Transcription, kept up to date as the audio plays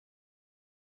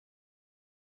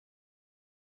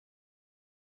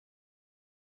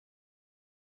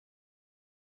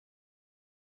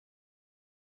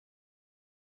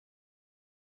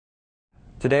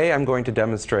Today I'm going to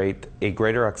demonstrate a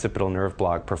greater occipital nerve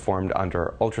block performed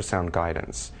under ultrasound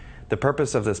guidance. The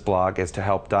purpose of this block is to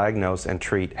help diagnose and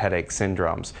treat headache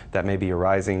syndromes that may be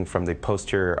arising from the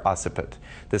posterior occiput.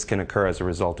 This can occur as a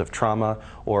result of trauma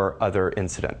or other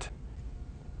incident.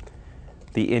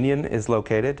 The Inion is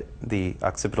located, the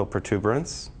occipital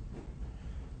protuberance.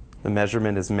 The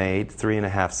measurement is made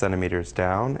 3.5 centimeters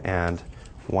down and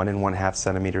 1.5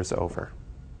 centimeters over.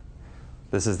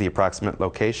 This is the approximate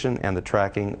location and the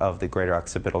tracking of the greater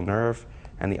occipital nerve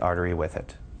and the artery with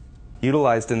it.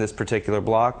 Utilized in this particular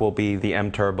block will be the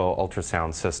M-Turbo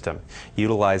ultrasound system,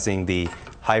 utilizing the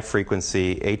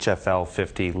high-frequency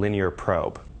HFL50 linear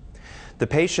probe. The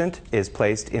patient is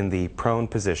placed in the prone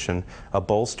position, a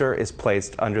bolster is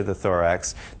placed under the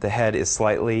thorax, the head is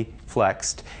slightly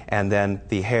flexed, and then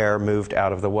the hair moved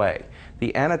out of the way.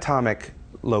 The anatomic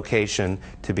location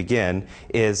to begin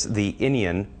is the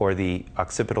Inion, or the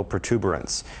occipital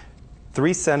protuberance.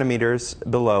 3 centimeters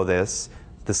below this,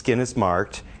 the skin is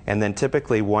marked, and then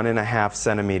typically 1.5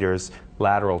 centimeters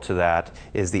lateral to that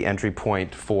is the entry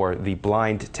point for the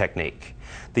blind technique.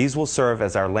 These will serve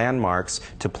as our landmarks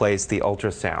to place the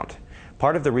ultrasound.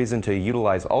 Part of the reason to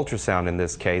utilize ultrasound in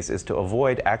this case is to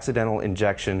avoid accidental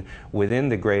injection within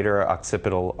the greater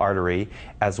occipital artery,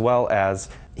 as well as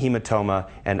hematoma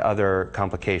and other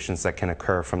complications that can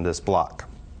occur from this block.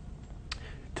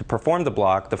 To perform the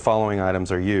block, the following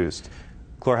items are used: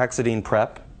 chlorhexidine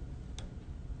prep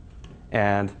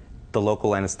and the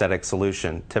local anesthetic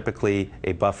solution, typically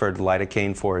a buffered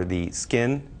lidocaine for the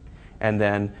skin, and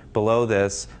then below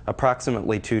this,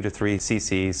 approximately 2 to 3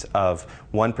 cc's of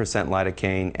 1%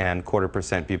 lidocaine and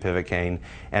 0.25% bupivacaine,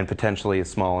 and potentially a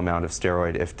small amount of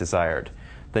steroid if desired.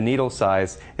 The needle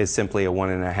size is simply a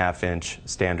 1.5-inch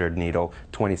standard needle,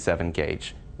 27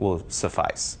 gauge will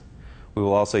suffice. We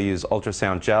will also use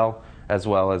ultrasound gel as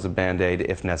well as a Band-Aid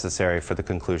if necessary for the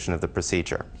conclusion of the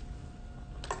procedure.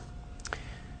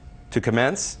 To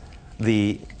commence,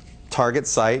 the target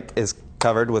site is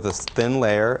covered with a thin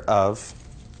layer of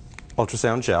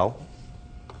ultrasound gel,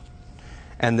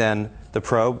 and then the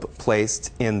probe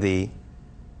placed in the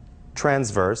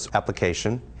transverse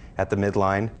application at the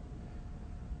midline,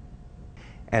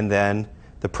 and then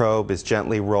the probe is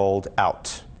gently rolled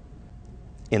out.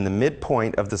 In the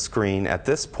midpoint of the screen at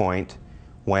this point,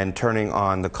 when turning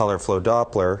on the color flow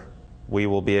Doppler, we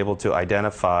will be able to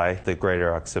identify the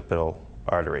greater occipital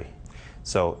artery.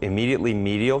 So immediately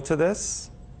medial to this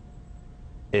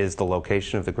is the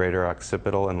location of the greater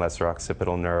occipital and lesser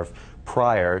occipital nerve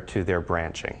prior to their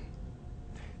branching.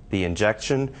 The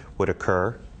injection would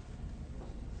occur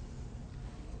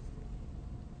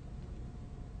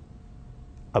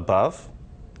above,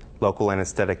 local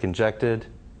anesthetic injected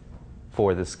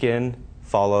for the skin,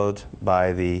 followed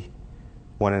by the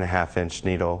 1.5-inch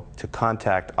needle to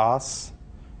contact os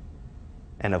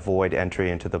and avoid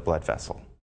entry into the blood vessel.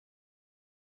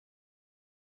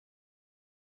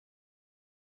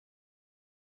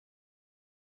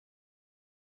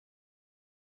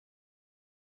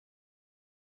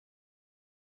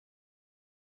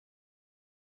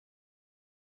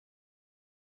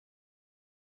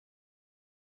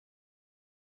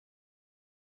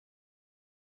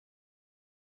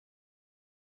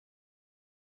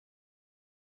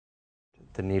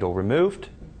 The needle removed,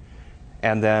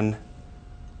 and then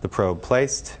the probe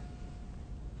placed,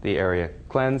 the area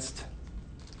cleansed,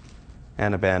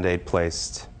 and a Band-Aid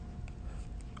placed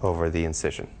over the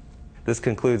incision. This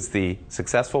concludes the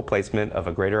successful placement of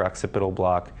a greater occipital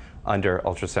block under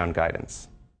ultrasound guidance.